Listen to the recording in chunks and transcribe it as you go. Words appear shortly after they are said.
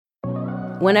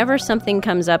whenever something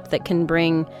comes up that can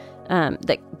bring,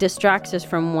 that distracts us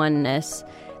from oneness,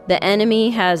 the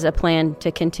enemy has a plan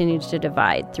to continue to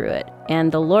divide through it.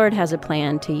 And the Lord has a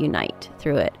plan to unite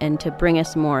through it and to bring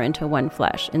us more into one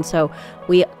flesh. And so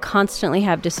we constantly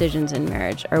have decisions in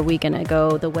marriage. Are we going to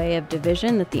go the way of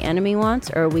division that the enemy wants?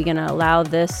 Or are we going to allow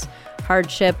this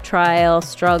hardship, trial,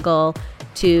 struggle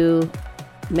to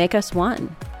make us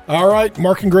one? All right,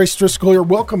 Mark and Grace Driscoll here.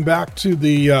 Welcome back to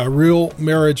the Real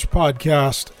Marriage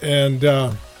Podcast. And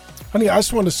honey, I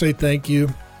just want to say thank you.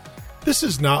 This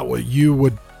is not what you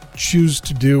would choose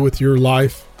to do with your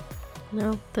life.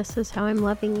 No, this is how I'm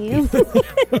loving you.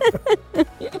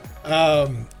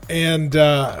 And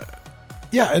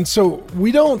so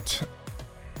we don't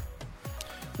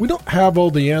have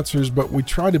all the answers, but we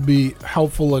try to be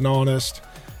helpful and honest.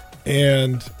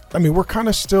 And I mean, we're kind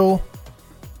of still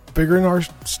figuring our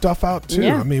stuff out too.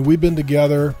 Yeah. I mean, we've been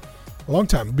together a long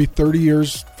time. We'll be 30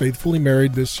 years faithfully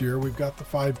married this year. We've got the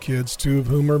 5 kids, 2 of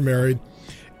whom are married.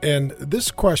 And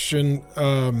this question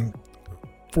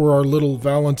for our little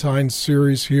Valentine's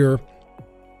series here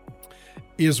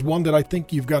is one that I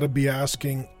think you've got to be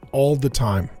asking all the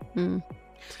time.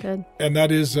 That's good. And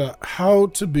that is how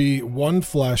to be one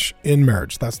flesh in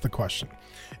marriage. That's the question.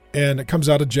 And it comes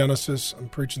out of Genesis. I'm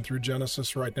preaching through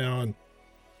Genesis right now.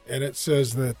 And it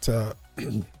says that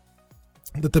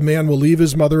that the man will leave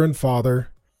his mother and father,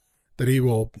 that he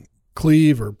will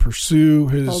cleave or pursue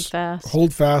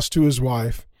hold fast to his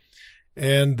wife,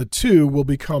 and the two will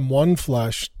become one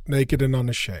flesh, naked and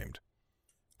unashamed.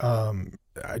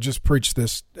 I just preached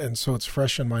this, and so it's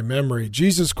fresh in my memory.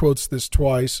 Jesus quotes this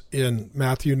twice in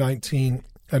Matthew 19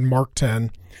 and Mark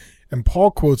 10, and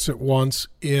Paul quotes it once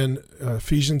in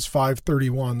Ephesians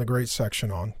 5:31, the great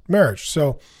section on marriage.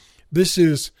 So this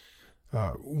is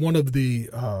one of the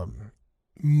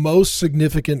most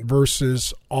significant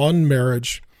verses on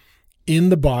marriage in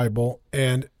the Bible.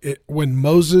 And when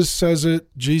Moses says it,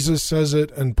 Jesus says it,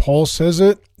 and Paul says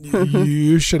it,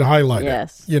 you should highlight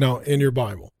it, in your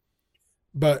Bible.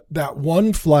 But that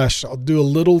one flesh, I'll do a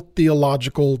little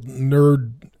theological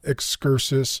nerd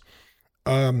excursus.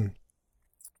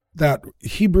 That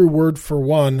Hebrew word for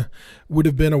one would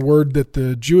have been a word that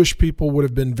the Jewish people would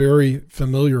have been very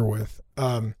familiar with.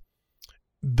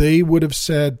 They would have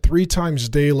said 3 times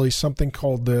daily something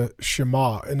called the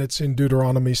Shema, and it's in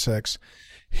Deuteronomy 6.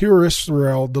 Hear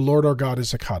Israel, the Lord our God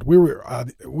is Echad.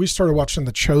 We started watching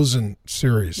the Chosen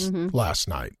series last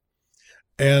night,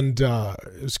 and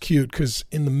it was cute because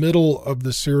in the middle of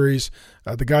the series,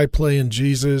 the guy playing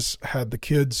Jesus had the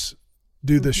kids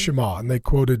do the Shema, and they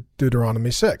quoted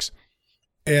Deuteronomy 6.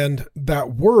 And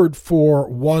that word for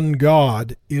one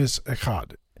God is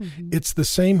Echad. It's the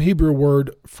same Hebrew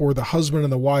word for the husband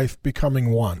and the wife becoming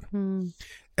one.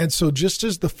 And so just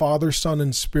as the Father, Son,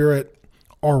 and Spirit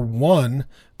are one,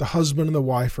 the husband and the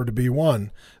wife are to be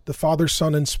one. The Father,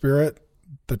 Son, and Spirit,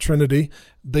 the Trinity,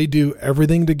 they do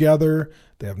everything together.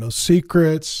 They have no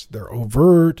secrets. They're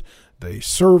overt. They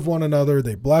serve one another.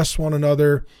 They bless one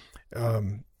another.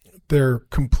 They're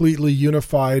completely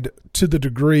unified to the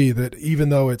degree that even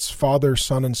though it's Father,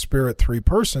 Son, and Spirit, 3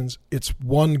 persons, it's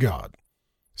one God.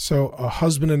 So a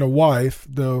husband and a wife,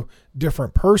 though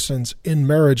different persons in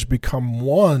marriage, become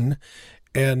one.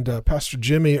 And Pastor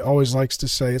Jimmy always likes to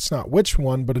say it's not which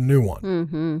one, but a new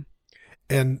one.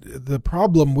 And the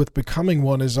problem with becoming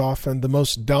one is often the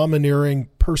most domineering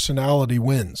personality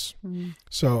wins.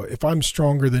 So if I'm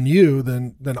stronger than you,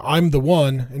 then I'm the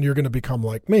one, and you're going to become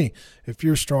like me. If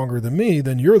you're stronger than me,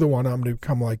 then you're the one, I'm going to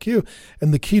become like you.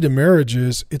 And the key to marriage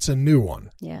is it's a new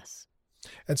one. Yes.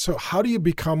 And so how do you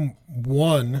become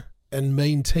one and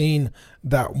maintain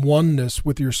that oneness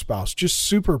with your spouse? Just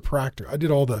super practical. I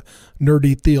did all the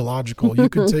nerdy theological. You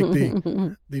could take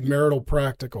the marital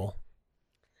practical.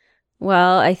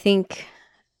 Well, I think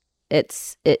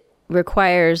it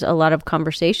requires a lot of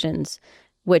conversations,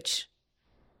 which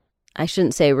I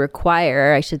shouldn't say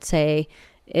require, I should say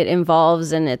it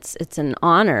involves, and it's an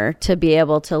honor to be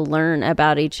able to learn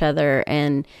about each other,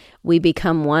 and we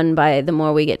become one by the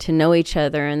more we get to know each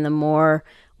other, and the more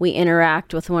we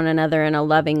interact with one another in a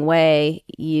loving way,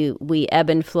 we ebb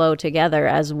and flow together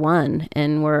as one,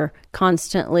 and we're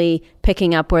constantly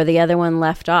picking up where the other one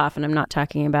left off, and I'm not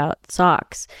talking about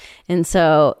socks. And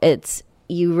so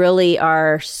you really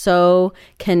are so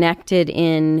connected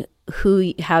in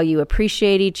how you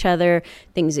appreciate each other,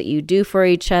 things that you do for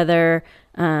each other,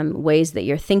 ways that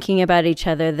you're thinking about each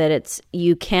other, that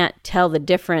you can't tell the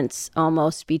difference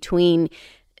almost between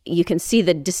you can see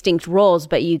the distinct roles,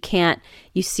 but you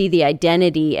see the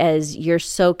identity as you're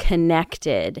so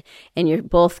connected, and you're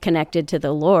both connected to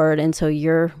the Lord. And so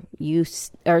you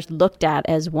are looked at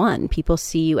as one. People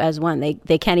see you as one.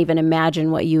 They can't even imagine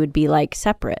what you would be like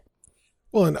separate.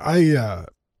 Well, and I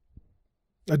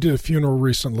did a funeral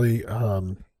recently.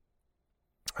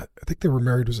 I think they were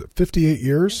married, was it 58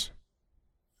 years?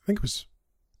 I think it was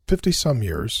 50 some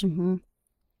years. Mm-hmm.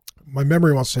 My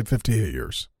memory wants to say 58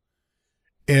 years.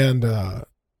 And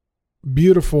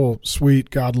beautiful, sweet,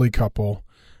 godly couple.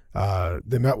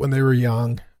 They met when they were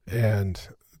young, and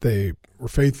they were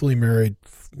faithfully married,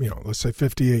 let's say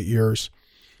 58 years.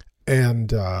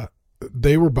 And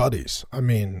they were buddies. I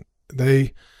mean,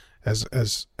 they, as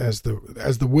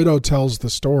the widow tells the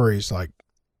stories, like,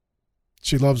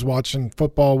 she loves watching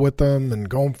football with them and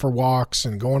going for walks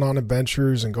and going on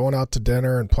adventures and going out to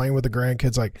dinner and playing with the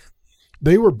grandkids. Like,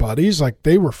 they were buddies, like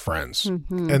they were friends.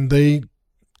 Mm-hmm. And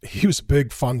he was a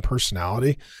big, fun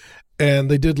personality,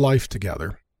 and they did life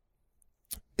together.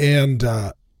 And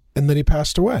then he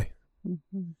passed away.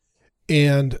 Mm-hmm.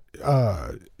 And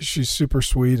she's super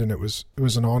sweet, and it was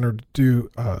an honor to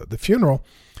do the funeral.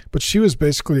 But she was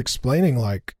basically explaining,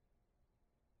 like,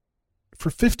 for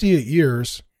 58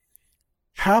 years,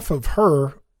 half of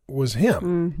her was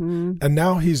him. Mm-hmm. And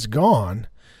now he's gone,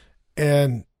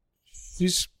 and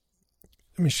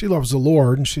she loves the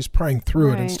Lord, and she's praying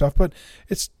through it and stuff, but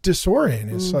it's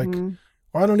disorienting. It's like,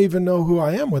 well, I don't even know who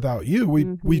I am without you.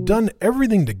 We've done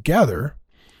everything together,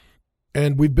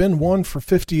 and we've been one for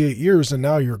 58 years, and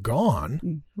now you're gone.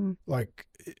 Mm-hmm. Like,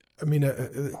 I mean,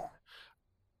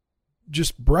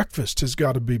 just breakfast has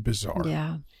got to be bizarre.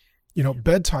 Yeah.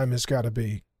 Bedtime has got to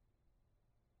be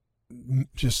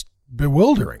just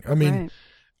bewildering. I mean,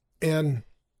 right.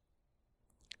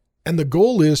 And the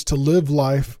goal is to live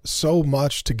life so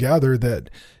much together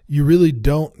that you really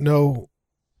don't know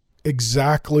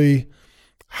exactly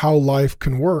how life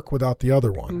can work without the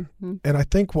other one. Mm-hmm. And I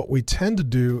think what we tend to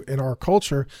do in our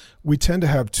culture, we tend to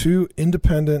have two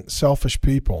independent, selfish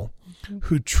people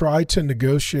who try to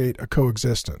negotiate a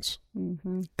coexistence.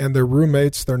 Mm-hmm. And they're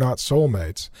roommates, they're not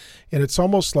soulmates. And it's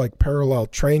almost like parallel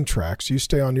train tracks. You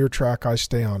stay on your track, I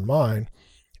stay on mine.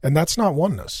 And that's not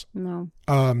oneness. No.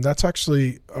 That's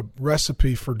actually a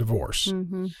recipe for divorce.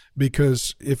 Mm-hmm.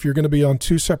 Because if you're going to be on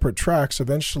two separate tracks,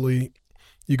 eventually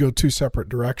you go two separate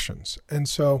directions. And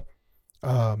so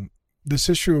this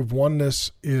issue of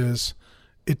oneness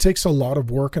it takes a lot of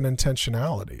work and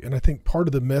intentionality. And I think part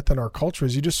of the myth in our culture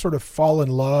is you just sort of fall in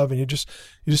love, and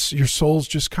your souls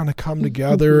just kind of come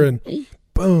together, and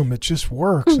boom, it just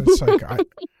works. And it's like,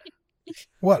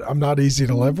 what? I'm not easy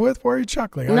to live with? Why are you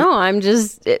chuckling? No,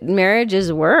 marriage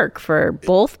is work for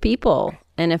both people.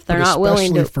 And if they're not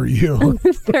willing to, for you,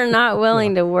 if they're not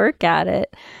willing to work at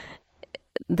it,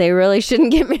 they really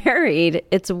shouldn't get married.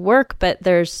 It's work, but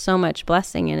there's so much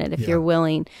blessing in it if you're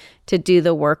willing to do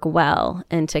the work well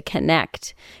and to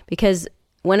connect. Because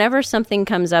whenever something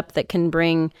comes up that can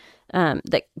bring,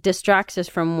 that distracts us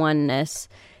from oneness,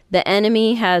 the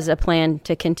enemy has a plan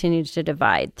to continue to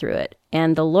divide through it.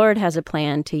 And the Lord has a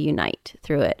plan to unite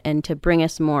through it and to bring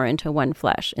us more into one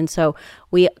flesh. And so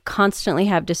we constantly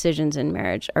have decisions in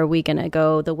marriage. Are we going to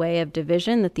go the way of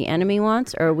division that the enemy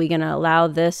wants? Or are we going to allow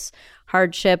this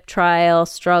hardship, trial,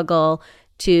 struggle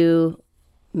to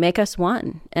make us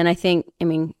one? And I think,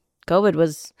 COVID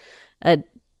was a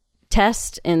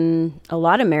test in a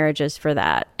lot of marriages for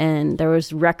that. And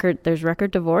there's record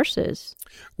divorces.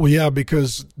 Well, yeah,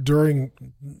 because during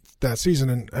that season,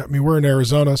 and we're in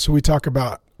Arizona, so we talk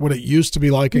about what it used to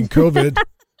be like in COVID.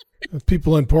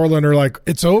 People in Portland are like,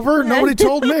 it's over? Nobody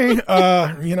told me.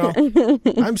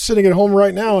 I'm sitting at home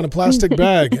right now in a plastic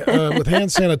bag with hand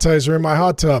sanitizer in my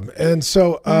hot tub. And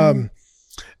so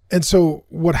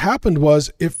what happened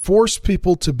was it forced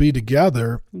people to be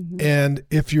together. Mm-hmm. And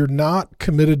if you're not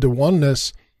committed to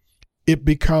oneness, it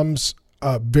becomes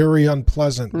very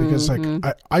unpleasant because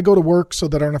I go to work so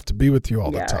that I don't have to be with you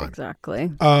all the time.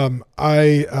 Exactly.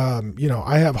 I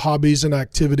have hobbies and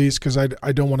activities because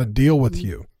I don't want to deal with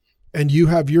you. And you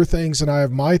have your things and I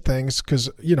have my things because,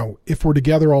 if we're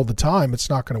together all the time, it's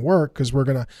not going to work because we're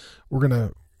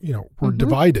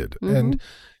divided. Mm-hmm.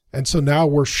 And so now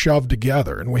we're shoved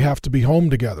together and we have to be home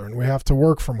together and we have to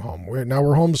work from home. Now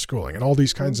we're homeschooling and all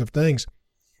these kinds of things.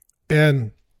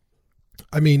 And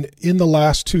in the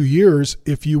last 2 years,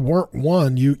 if you weren't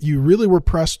one, you really were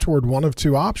pressed toward one of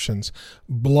two options: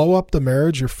 blow up the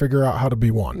marriage or figure out how to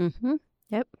be one. Mm-hmm.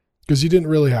 Yep. Because you didn't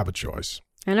really have a choice.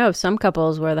 I know of some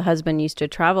couples where the husband used to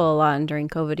travel a lot, and during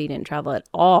COVID, he didn't travel at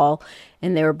all.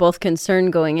 And they were both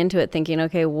concerned going into it, thinking,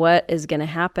 okay, what is going to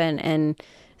happen? And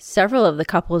several of the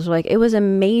couples were like, it was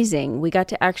amazing. We got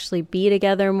to actually be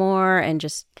together more and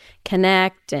just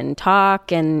connect and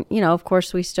talk. And, of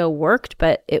course, we still worked,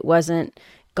 but it wasn't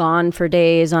gone for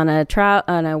days on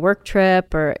a work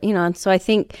trip or, and so I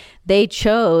think they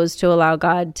chose to allow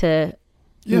God to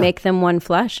make them one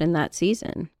flesh in that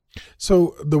season.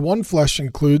 So the one flesh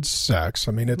includes sex.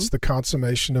 I mean, it's the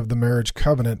consummation of the marriage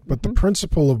covenant, but the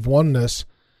principle of oneness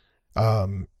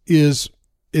is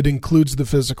it includes the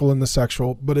physical and the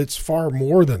sexual, but it's far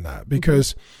more than that,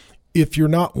 because if you're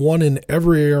not one in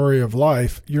every area of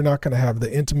life, you're not going to have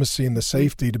the intimacy and the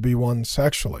safety to be one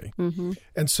sexually.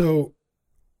 And so,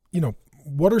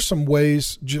 what are some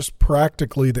ways just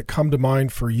practically that come to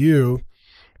mind for you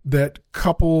that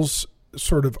couples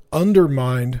sort of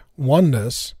undermine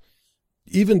oneness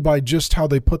even by just how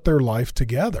they put their life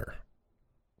together?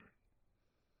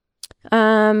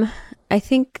 I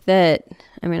think that,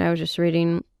 I was just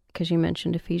reading, because you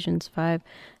mentioned Ephesians 5.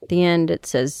 At the end, it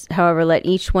says, however, let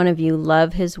each one of you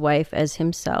love his wife as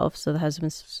himself. So the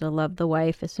husband should love the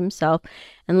wife as himself,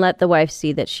 and let the wife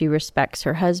see that she respects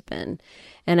her husband.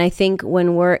 And I think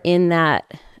when we're in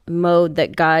that mode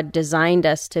that God designed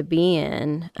us to be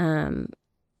in,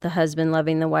 the husband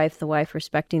loving the wife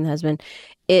respecting the husband,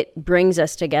 it brings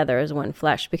us together as one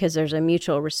flesh, because there's a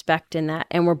mutual respect in that.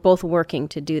 And we're both working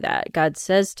to do that. God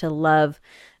says to love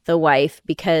the wife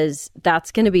because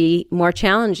that's going to be more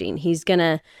challenging. He's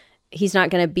not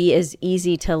going to be as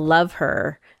easy to love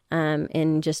her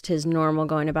in just his normal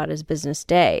going about his business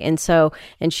day. And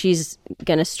she's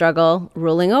going to struggle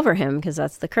ruling over him, because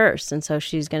that's the curse. And so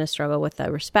she's going to struggle with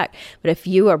that respect. But if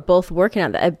you are both working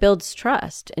on that, it builds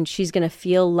trust, and she's going to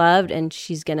feel loved, and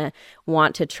she's going to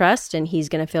want to trust, and he's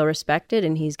going to feel respected,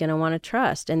 and he's going to want to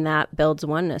trust, and that builds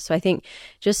oneness. So I think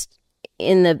just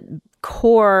in the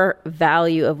core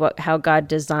value of how God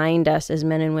designed us as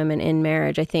men and women in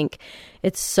marriage, I think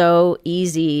it's so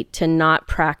easy to not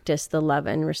practice the love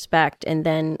and respect, and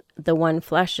then the one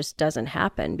flesh just doesn't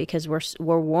happen because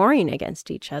we're warring against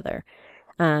each other.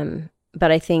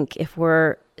 But I think if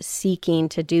we're seeking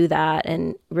to do that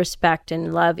and respect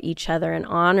and love each other and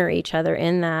honor each other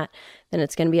in that, then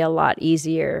it's going to be a lot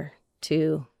easier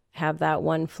to have that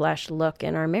one flesh look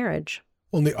in our marriage.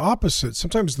 Well, and the opposite,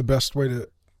 sometimes the best way to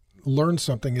learn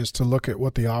something is to look at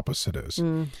what the opposite is.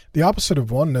 The opposite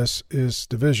of oneness is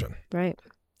division. Right.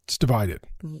 It's divided.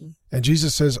 And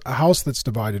Jesus says a house that's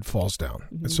divided falls down.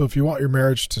 And so if you want your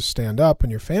marriage to stand up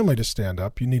and your family to stand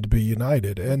up, you need to be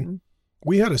united. And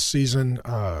we had a season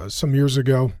some years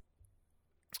ago,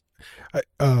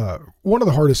 one of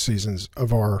the hardest seasons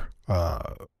of our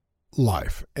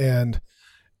life. And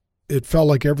it felt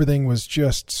like everything was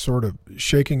just sort of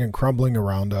shaking and crumbling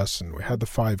around us. And we had the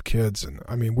 5 kids. And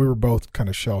we were both kind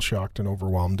of shell-shocked and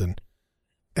overwhelmed.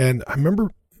 And I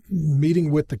remember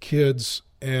meeting with the kids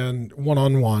and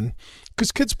one-on-one,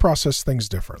 because kids process things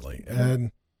differently.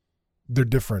 And they're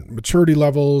different maturity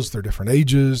levels, they're different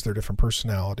ages, they're different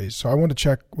personalities. So I want to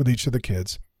check with each of the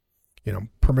kids,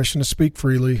 permission to speak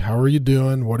freely. How are you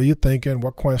doing? What are you thinking?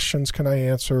 What questions can I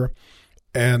answer?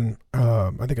 And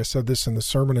I think I said this in the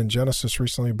sermon in Genesis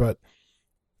recently, but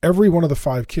every one of the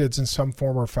 5 kids in some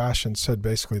form or fashion said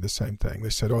basically the same thing. They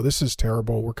said, oh, this is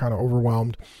terrible. We're kind of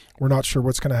overwhelmed. We're not sure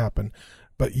what's going to happen.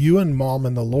 But you and Mom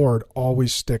and the Lord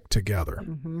always stick together.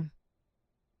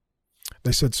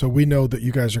 They said, so we know that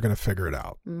you guys are going to figure it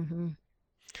out.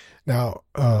 Now,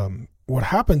 what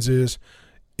happens is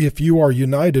if you are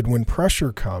united when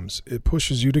pressure comes, it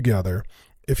pushes you together.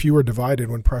 If you are divided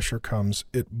when pressure comes,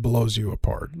 it blows you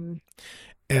apart.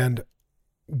 And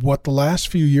what the last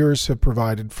few years have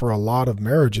provided for a lot of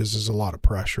marriages is a lot of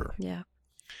pressure. Yeah.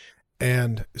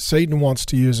 And Satan wants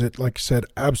to use it, like I said,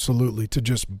 absolutely, to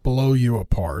just blow you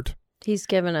apart. He's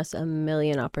given us a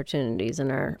million opportunities in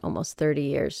our almost 30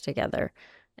 years together.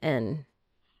 And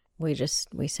we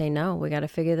say, no, we got to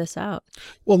figure this out.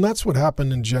 Well, and that's what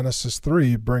happened in Genesis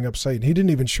 3, bring up Satan. He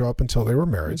didn't even show up until they were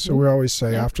married. So we always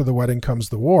say after the wedding comes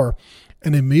the war.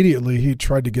 And immediately he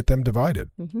tried to get them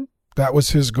divided. That was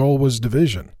his goal, was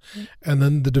division. And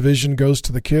then the division goes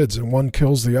to the kids, and one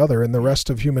kills the other. And the rest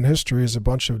of human history is a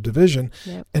bunch of division.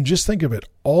 And just think of it.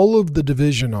 All of the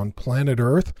division on planet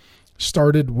Earth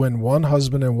started when one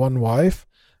husband and one wife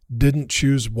didn't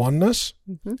choose oneness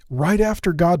right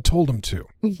after God told them to.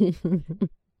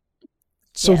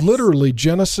 So literally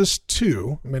Genesis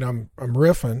 2, I'm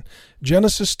riffing.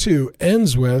 Genesis 2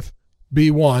 ends with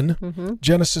be one.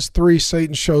 Genesis 3,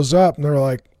 Satan shows up and they're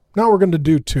like, now we're going to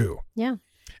do 2. Yeah.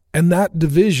 And that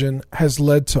division has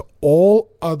led to all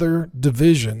other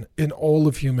division in all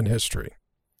of human history.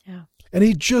 Yeah. And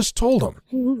he just told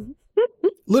them,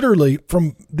 literally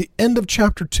from the end of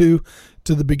chapter 2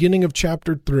 to the beginning of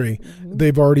chapter 3,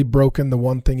 they've already broken the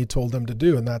one thing he told them to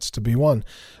do, and that's to be one.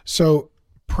 So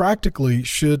practically,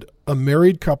 should a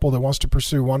married couple that wants to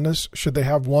pursue oneness, should they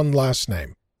have one last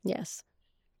name? Yes.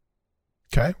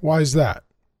 Okay. Why is that?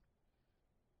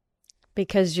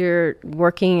 Because you're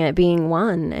working at being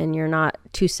one, and you're not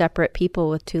two separate people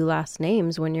with two last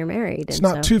names when you're married. It's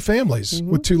not two families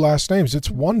with two last names. It's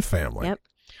one family.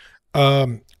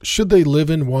 Yep. Should they live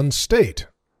in one state?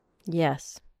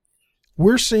 Yes.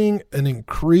 We're seeing an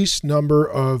increased number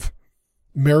of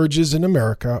marriages in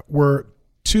America where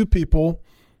two people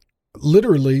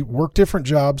literally work different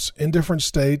jobs in different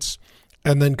states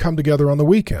and then come together on the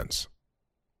weekends.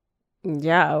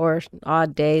 Yeah, or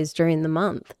odd days during the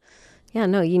month. Yeah,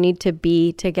 no, you need to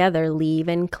be together, leave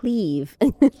and cleave.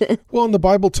 Well, and the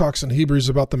Bible talks in Hebrews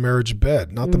about the marriage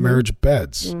bed, not the marriage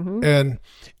beds. And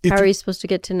how are you supposed to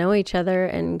get to know each other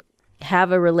and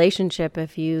have a relationship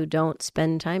if you don't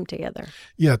spend time together?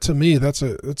 Yeah, to me, that's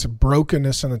a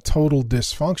brokenness and a total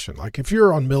dysfunction. Like if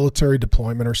you're on military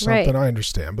deployment or something, I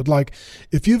understand. But like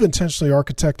if you've intentionally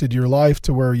architected your life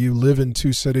to where you live in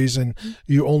two cities and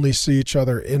you only see each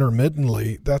other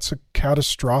intermittently, that's a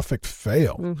catastrophic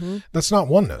fail. That's not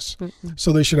oneness.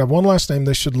 So they should have one last name.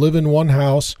 They should live in one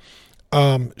house.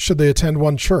 Should they attend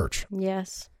one church?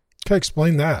 Yes. Okay,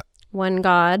 explain that. One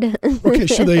God.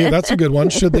 Okay, that's a good one.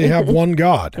 Should they have one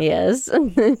God? Yes.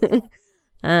 The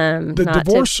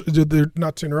divorce,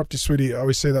 not to interrupt you, sweetie. I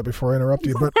always say that before I interrupt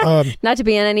you, but not to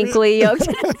be unequally yoked.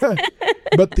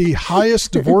 But the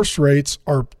highest divorce rates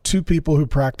are two people who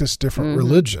practice different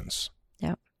religions.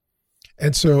 Yeah.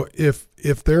 And so if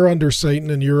they're under Satan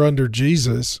and you're under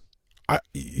Jesus,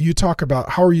 you talk about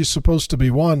how are you supposed to be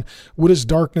one? What does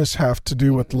darkness have to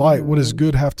do with light? What does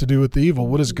good have to do with the evil?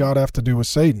 What does God have to do with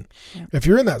Satan? Yeah. If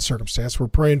you're in that circumstance, we're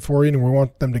praying for you and we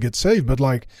want them to get saved. But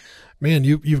like, man,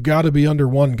 you've got to be under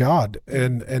one God,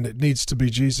 and it needs to be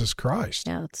Jesus Christ.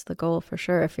 Yeah, that's the goal for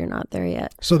sure if you're not there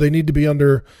yet. So they need to be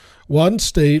under one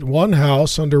state, one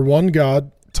house, under one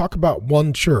God. Talk about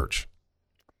one church.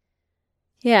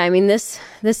 Yeah, I mean, this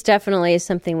definitely is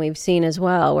something we've seen as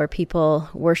well, where people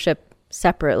worship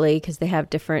separately because they have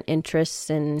different interests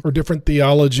or different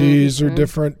theologies or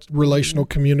different relational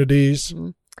communities.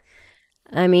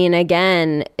 I mean,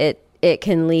 again, it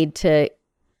can lead to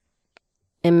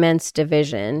immense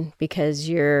division because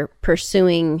you're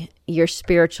pursuing your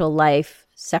spiritual life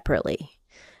separately.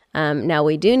 Now,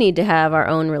 we do need to have our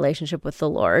own relationship with the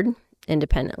Lord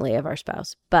independently of our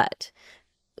spouse, but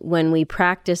when we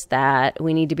practice that,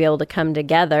 we need to be able to come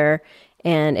together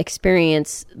and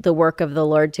experience the work of the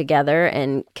Lord together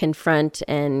and confront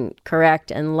and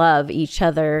correct and love each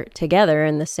other together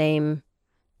in the same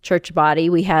church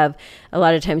body. We have a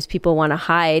lot of times people want to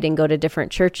hide and go to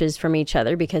different churches from each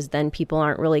other because then people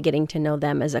aren't really getting to know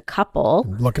them as a couple.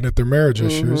 Looking at their marriage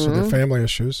issues or their family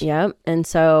issues. Yeah. And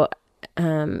so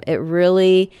it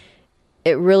really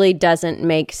doesn't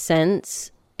make sense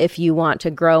if you want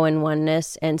to grow in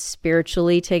oneness and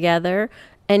spiritually together.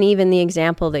 And even the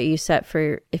example that you set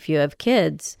for if you have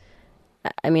kids,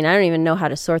 I mean, I don't even know how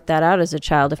to sort that out as a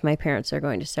child if my parents are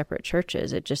going to separate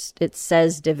churches. It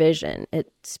says division.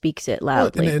 It speaks it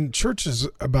loudly. And church is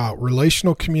about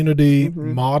relational community,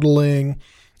 modeling,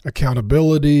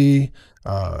 accountability,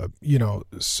 a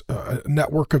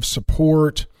network of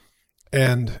support.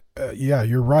 And yeah,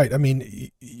 you're right. I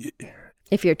mean,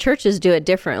 if your churches do it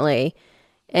differently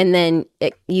and then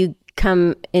you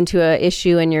come into a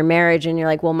issue in your marriage and you're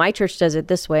like, well, my church does it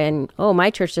this way and my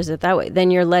church does it that way, then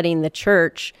you're letting the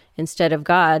church instead of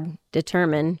God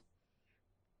determine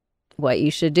what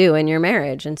you should do in your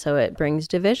marriage. And so it brings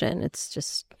division. It's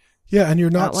just and you're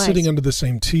not sitting under the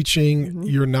same teaching.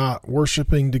 You're not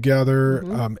worshiping together.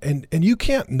 And you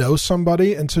can't know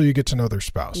somebody until you get to know their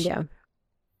spouse. Yeah.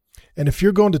 And if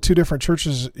you're going to two different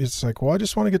churches, it's like, well, I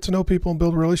just want to get to know people and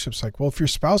build relationships. Like, well, if your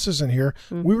spouse isn't here,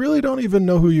 we really don't even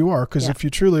know who you are, because if you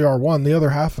truly are one, the other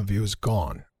half of you is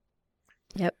gone.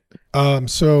 Yep.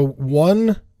 So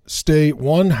one state,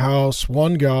 one house,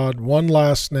 one God, one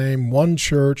last name, one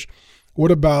church. What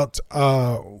about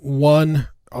one,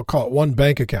 I'll call it one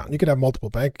bank account. You could have multiple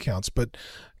bank accounts, but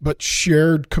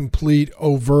shared, complete,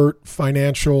 overt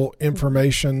financial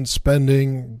information,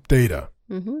 spending, data.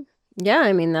 Yeah,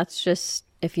 I mean, that's just,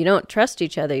 if you don't trust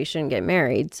each other, you shouldn't get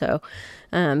married. So,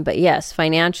 but yes,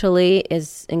 financially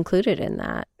is included in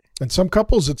that. And some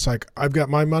couples, it's like, I've got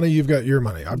my money, you've got your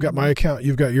money. I've got my account,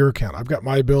 you've got your account. I've got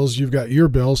my bills, you've got your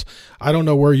bills. I don't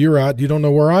know where you're at, you don't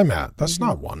know where I'm at. That's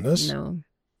not oneness. No.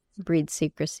 breeds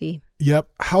secrecy. Yep.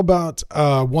 How about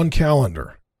one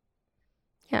calendar?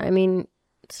 Yeah, I mean,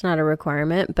 it's not a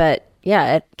requirement, but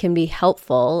yeah, it can be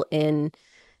helpful in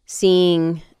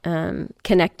seeing,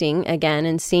 connecting again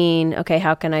and seeing, okay,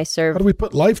 how can I serve? How do we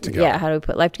put life together? Yeah, how do we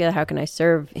put life together? How can I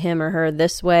serve him or her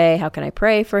this way? How can I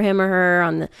pray for him or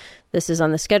her this is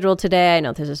on the schedule today. I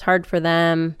know this is hard for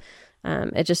them.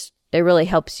 It really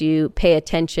helps you pay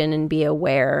attention and be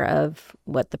aware of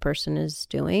what the person is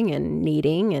doing and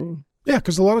needing. And yeah,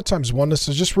 because a lot of times oneness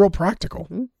is just real practical.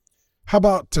 Mm-hmm. How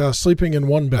about sleeping in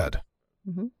one bed?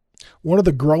 Mm-hmm. One of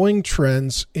the growing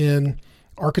trends in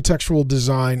architectural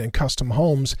design and custom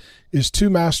homes is 2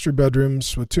 master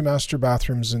bedrooms with 2 master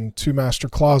bathrooms and 2 master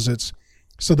closets,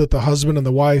 so that the husband and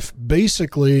the wife,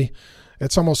 basically,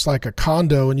 it's almost like a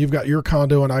condo, and you've got your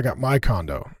condo and I got my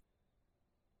condo.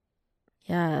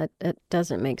 yeah, it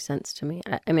doesn't make sense to me.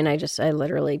 I mean, I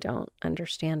literally don't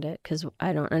understand it, because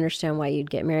I don't understand why you'd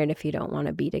get married if you don't want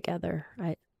to be together.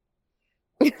 I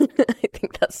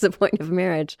think that's the point of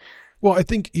marriage. Well, I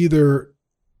think either,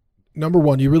 number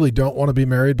one, you really don't want to be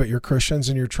married, but you're Christians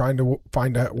and you're trying to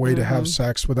find a way to have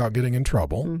sex without getting in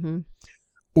trouble. Mm-hmm.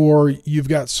 Or you've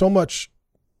got so much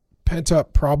pent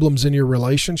up problems in your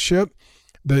relationship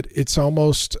that it's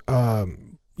almost,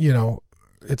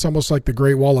 it's almost like the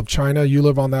Great Wall of China. You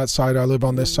live on that side, I live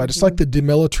on this side. It's like the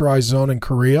demilitarized zone in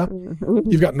Korea.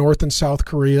 You've got North and South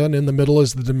Korea, and in the middle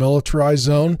is the demilitarized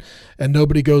zone, and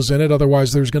nobody goes in it.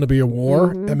 Otherwise, there's going to be a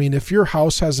war. I mean, if your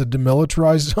house has a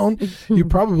demilitarized zone, you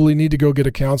probably need to go get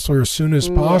a counselor as soon as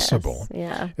possible.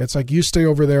 Yes, yeah. It's like you stay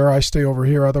over there, I stay over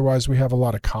here. Otherwise, we have a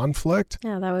lot of conflict.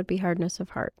 Yeah, that would be hardness of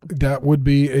heart. That would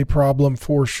be a problem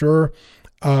for sure.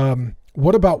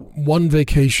 What about one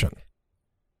vacation?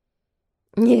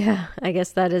 Yeah, I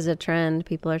guess that is a trend.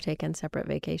 People are taking separate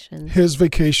vacations. His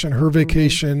vacation, her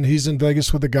vacation. He's in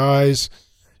Vegas with the guys.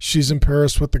 She's in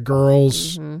Paris with the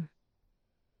girls. Mm-hmm.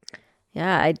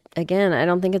 Yeah, I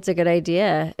don't think it's a good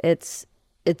idea. It's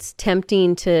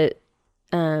tempting to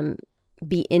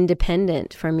be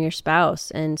independent from your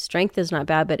spouse, and strength is not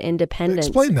bad, but independence.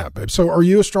 Explain that, babe. So are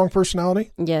you a strong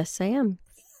personality? Yes, I am.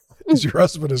 Is your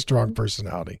husband a strong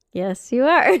personality? Yes, you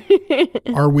are.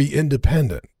 Are we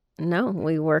independent? No,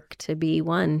 we work to be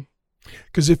one.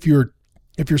 Because if you're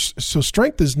so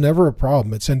strength is never a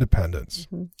problem. It's independence.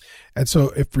 Mm-hmm. And so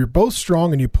if you're both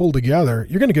strong and you pull together,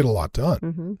 you're going to get a lot done.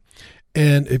 Mm-hmm.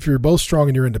 And if you're both strong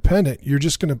and you're independent, you're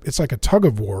just going to, it's like a tug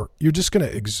of war. You're just going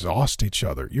to exhaust each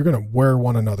other. You're going to wear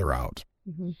one another out.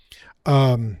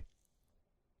 Mm-hmm.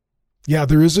 Yeah,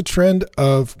 there is a trend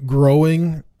of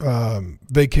growing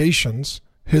vacations,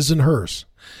 his and hers,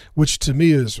 which to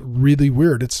me is really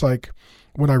weird. It's like,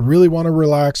 when I really want to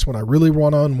relax, when I really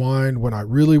want to unwind, when I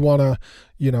really want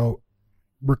to,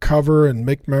 recover and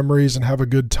make memories and have a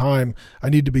good time, I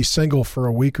need to be single for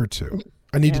a week or two.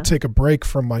 I need to take a break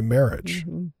from my marriage.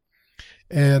 Mm-hmm.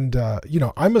 And,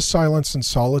 I'm a silence and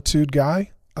solitude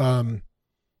guy. And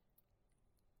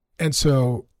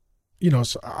so,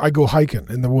 so I go hiking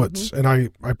in the woods and I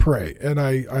pray and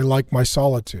I like my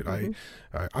solitude.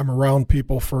 I'm around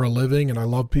people for a living and I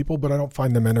love people, but I don't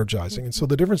find them energizing. And so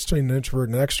the difference between an introvert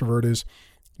and an extrovert is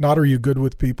not are you good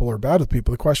with people or bad with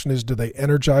people. The question is, do they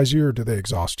energize you or do they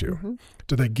exhaust you? Mm-hmm.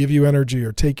 Do they give you energy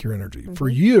or take your energy? Mm-hmm. For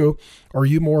you, are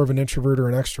you more of an introvert or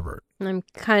an extrovert? I'm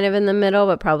kind of in the middle,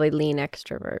 but probably lean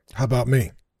extrovert. How about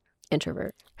me?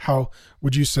 Introvert. How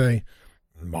would you say?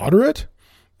 Moderate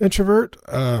introvert?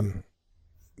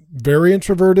 Very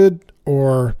introverted,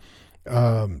 or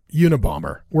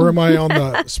Unabomber? Where am I on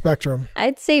the spectrum?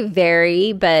 I'd say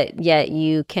very, but yet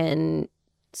you can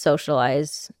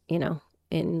socialize,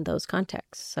 in those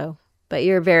contexts. So, but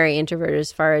you're very introverted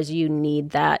as far as you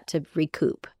need that to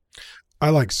recoup.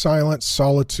 I like silence,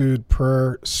 solitude,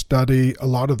 prayer, study, a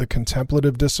lot of the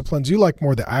contemplative disciplines. You like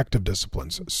more the active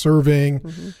disciplines, serving,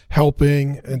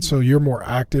 helping. And so you're more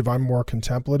active. I'm more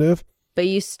contemplative. But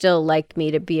you still like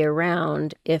me to be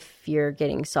around if you're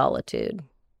getting solitude.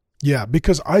 Yeah,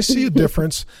 because I see a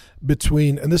difference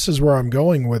between, and this is where I'm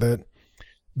going with it,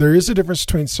 there is a difference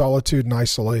between solitude and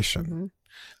isolation. Mm-hmm.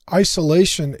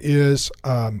 Isolation is,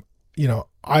 you're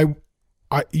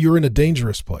in a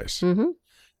dangerous place. Mm-hmm.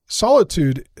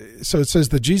 Solitude, so it says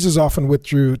that Jesus often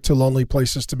withdrew to lonely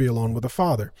places to be alone with the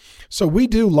Father. So we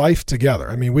do life together.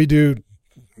 I mean, we do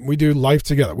life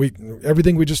together.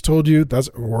 Everything we just told you,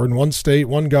 we're in one state,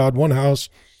 one God, one house,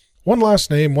 one last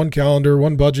name, one calendar,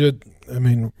 one budget. I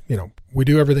mean, we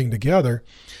do everything together.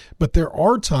 But there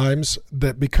are times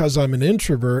that because I'm an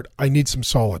introvert, I need some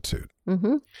solitude.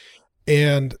 Mm-hmm.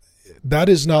 And that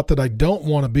is not that I don't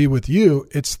want to be with you.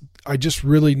 It's I just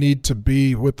really need to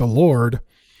be with the Lord.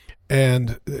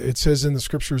 And it says in the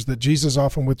scriptures that Jesus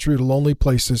often withdrew to lonely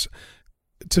places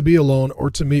to be alone or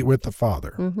to meet with the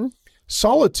Father. Mm-hmm.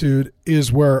 Solitude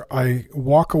is where I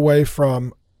walk away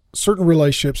from certain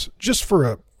relationships just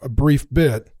for a brief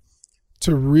bit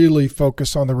to really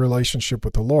focus on the relationship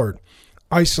with the Lord.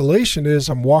 Isolation is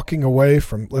I'm walking away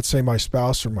from, let's say, my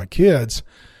spouse or my kids,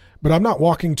 but I'm not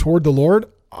walking toward the Lord.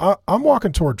 I'm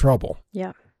walking toward trouble.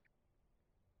 Yeah.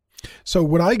 So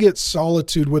when I get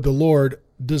solitude with the Lord,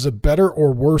 does a better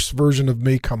or worse version of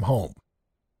me come home?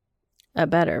 A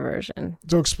better version.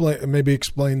 So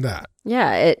explain that.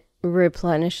 Yeah, it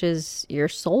replenishes your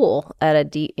soul at a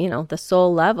deep, the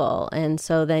soul level. And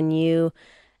so then you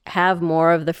have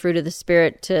more of the fruit of the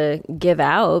Spirit to give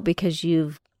out because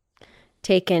you've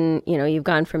taken, you've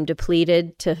gone from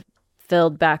depleted to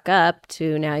filled back up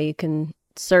to now you can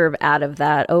serve out of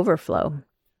that overflow.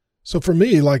 So for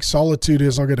me, like solitude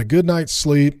is I'll get a good night's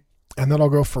sleep and then I'll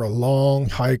go for a long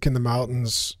hike in the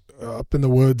mountains up in the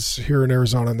woods here in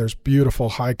Arizona. And there's beautiful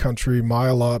high country,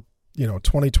 mile up,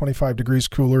 20, 25 degrees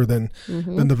cooler than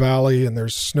the valley. And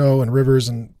there's snow and rivers.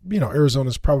 And,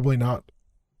 Arizona's probably not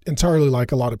entirely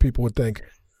like a lot of people would think.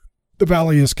 The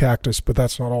valley is cactus, but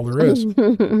that's not all there is.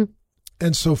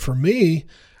 And so for me,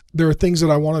 there are things that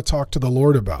I want to talk to the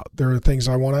Lord about. There are things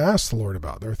I want to ask the Lord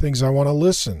about. There are things I want to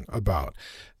listen about.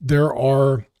 There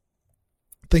are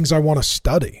things I want to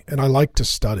study, and I like to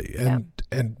study.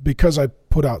 And because I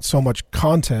put out so much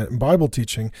content and Bible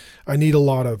teaching, I need a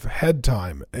lot of head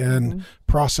time and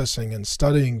processing and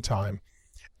studying time.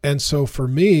 And so for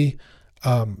me,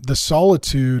 the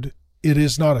solitude, it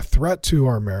is not a threat to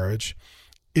our marriage.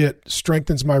 It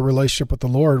strengthens my relationship with the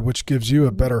Lord, which gives you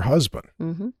a better husband.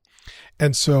 Mm-hmm.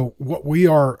 And so what we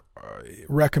are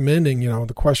recommending,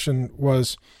 the question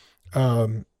was,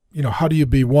 how do you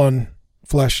be one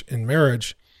flesh in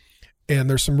marriage? And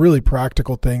there's some really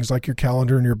practical things like your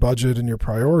calendar and your budget and your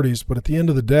priorities. But at the end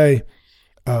of the day,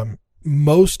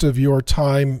 most of your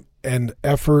time and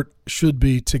effort should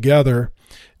be together.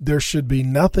 There should be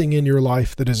nothing in your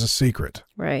life that is a secret.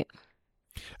 Right.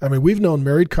 I mean, we've known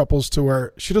married couples to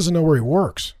where she doesn't know where he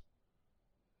works.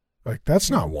 Like, that's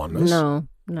not oneness.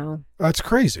 No. That's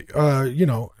crazy.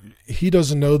 He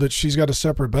doesn't know that she's got a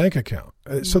separate bank account.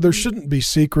 So there shouldn't be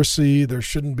secrecy. There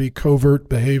shouldn't be covert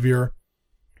behavior.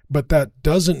 But that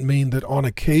doesn't mean that on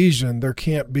occasion there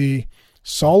can't be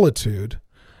solitude.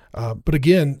 But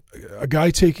again, a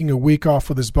guy taking a week off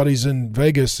with his buddies in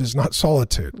Vegas is not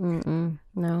solitude.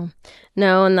 No.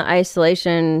 And the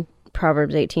isolation,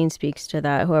 Proverbs 18 speaks to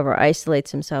that. Whoever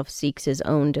isolates himself seeks his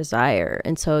own desire.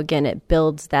 And so again, it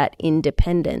builds that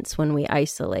independence when we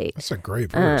isolate. That's a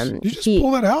great verse. Did you just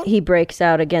pull that out? He breaks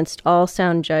out against all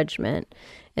sound judgment.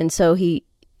 And so he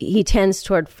tends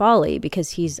toward folly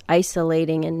because he's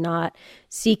isolating and not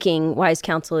seeking wise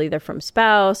counsel either from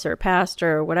spouse or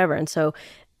pastor or whatever. And so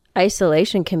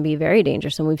isolation can be very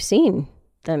dangerous. And we've seen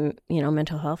the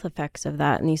mental health effects of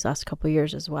that in these last couple of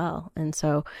years as well. And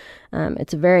so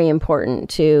it's very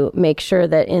important to make sure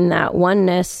that in that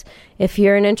oneness, if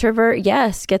you're an introvert,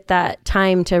 yes, get that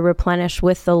time to replenish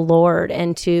with the Lord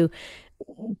and to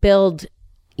build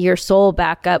your soul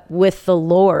back up with the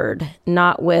Lord,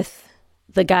 not with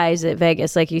the guys at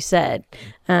Vegas, like you said,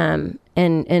 and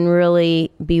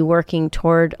really be working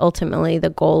toward ultimately the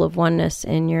goal of oneness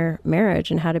in your marriage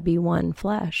and how to be one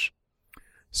flesh.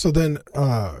 So then,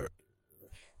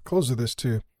 close with this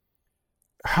too.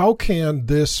 How can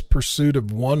this pursuit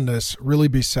of oneness really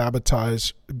be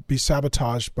sabotaged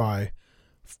by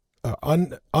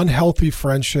unhealthy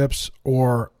friendships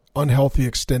or unhealthy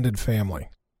extended family?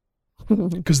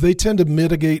 Because they tend to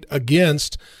mitigate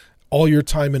against all your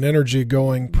time and energy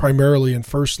going primarily and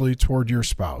firstly toward your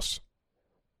spouse.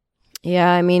 Yeah,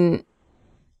 I mean,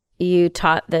 you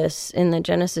taught this in the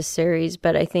Genesis series,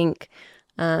 but I think,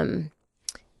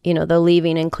 the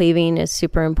leaving and cleaving is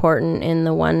super important in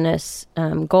the oneness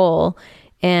goal.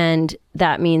 And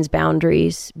that means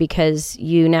boundaries because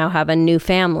you now have a new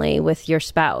family with your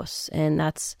spouse, and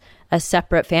that's a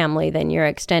separate family than your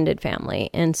extended family.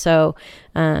 And so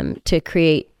to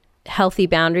create healthy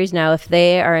boundaries. Now, if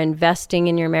they are investing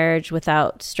in your marriage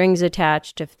without strings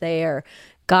attached, if they are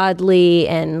godly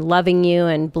and loving you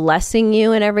and blessing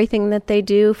you in everything that they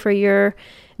do for your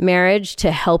marriage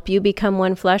to help you become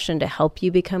one flesh and to help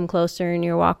you become closer in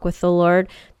your walk with the Lord,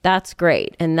 that's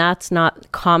great. And that's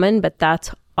not common, but that's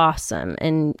awesome.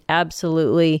 And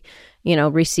absolutely,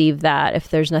 receive that if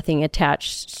there's nothing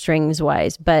attached strings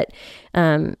wise. But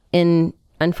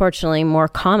unfortunately, more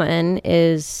common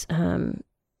is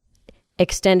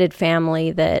extended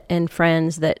family and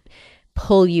friends that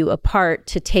pull you apart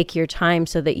to take your time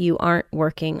so that you aren't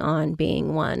working on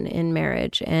being one in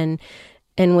marriage. And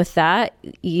And with that,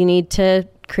 you need to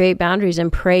create boundaries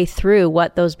and pray through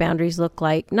what those boundaries look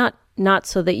like. Not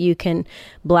so that you can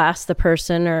blast the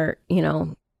person or,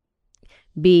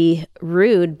 be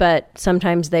rude, but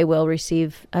sometimes they will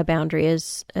receive a boundary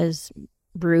as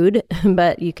rude,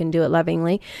 but you can do it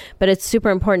lovingly. But it's super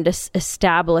important to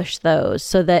establish those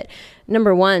so that,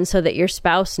 number one, so that your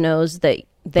spouse knows that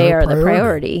they are the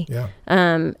priority. Yeah.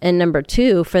 And number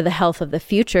two, for the health of the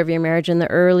future of your marriage. And the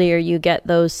earlier you get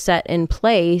those set in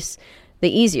place, the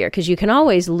easier, because you can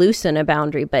always loosen a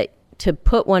boundary, but to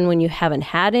put one when you haven't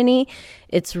had any,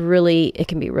 it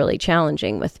can be really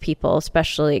challenging with people,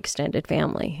 especially extended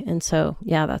family. And so,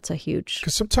 yeah, that's a huge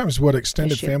Because sometimes what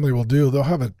extended family will do, they'll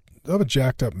have a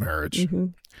jacked up marriage,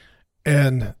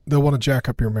 and they'll want to jack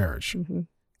up your marriage.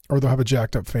 Or they'll have a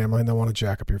jacked up family and they'll want to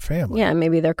jack up your family. Yeah,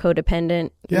 maybe they're codependent,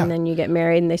 and then you get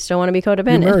married and they still want to be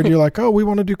codependent. You're married, you're like, oh, we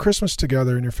want to do Christmas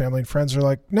together, and your family and friends are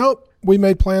like, nope, we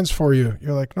made plans for you.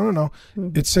 You're like, no.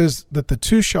 It says that the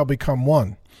two shall become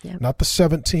one. Yep. Not the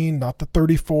 17, not the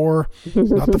 34,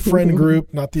 not the friend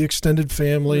group, not the extended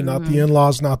family, not the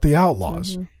in-laws, not the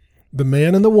outlaws. The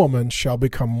man and the woman shall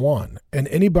become one. And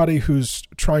anybody who's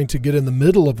trying to get in the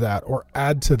middle of that or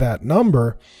add to that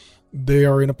number, they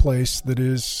are in a place that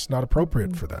is not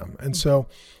appropriate for them. And so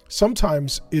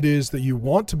sometimes it is that you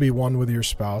want to be one with your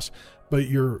spouse, but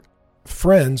your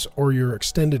friends or your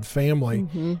extended family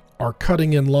are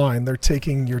cutting in line. They're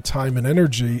taking your time and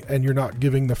energy, and you're not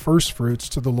giving the first fruits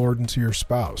to the Lord and to your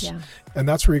spouse. Yeah. And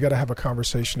that's where you got to have a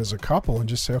conversation as a couple and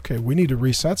just say, okay, we need to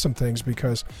reset some things,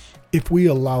 because if we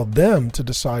allow them to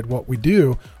decide what we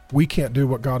do, we can't do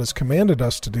what God has commanded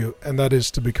us to do, and that is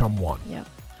to become one. Yeah,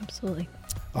 absolutely.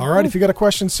 All right. If you got a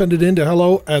question, send it in to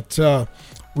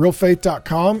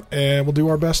hello@realfaith.com, and we'll do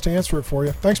our best to answer it for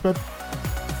you. Thanks, babe.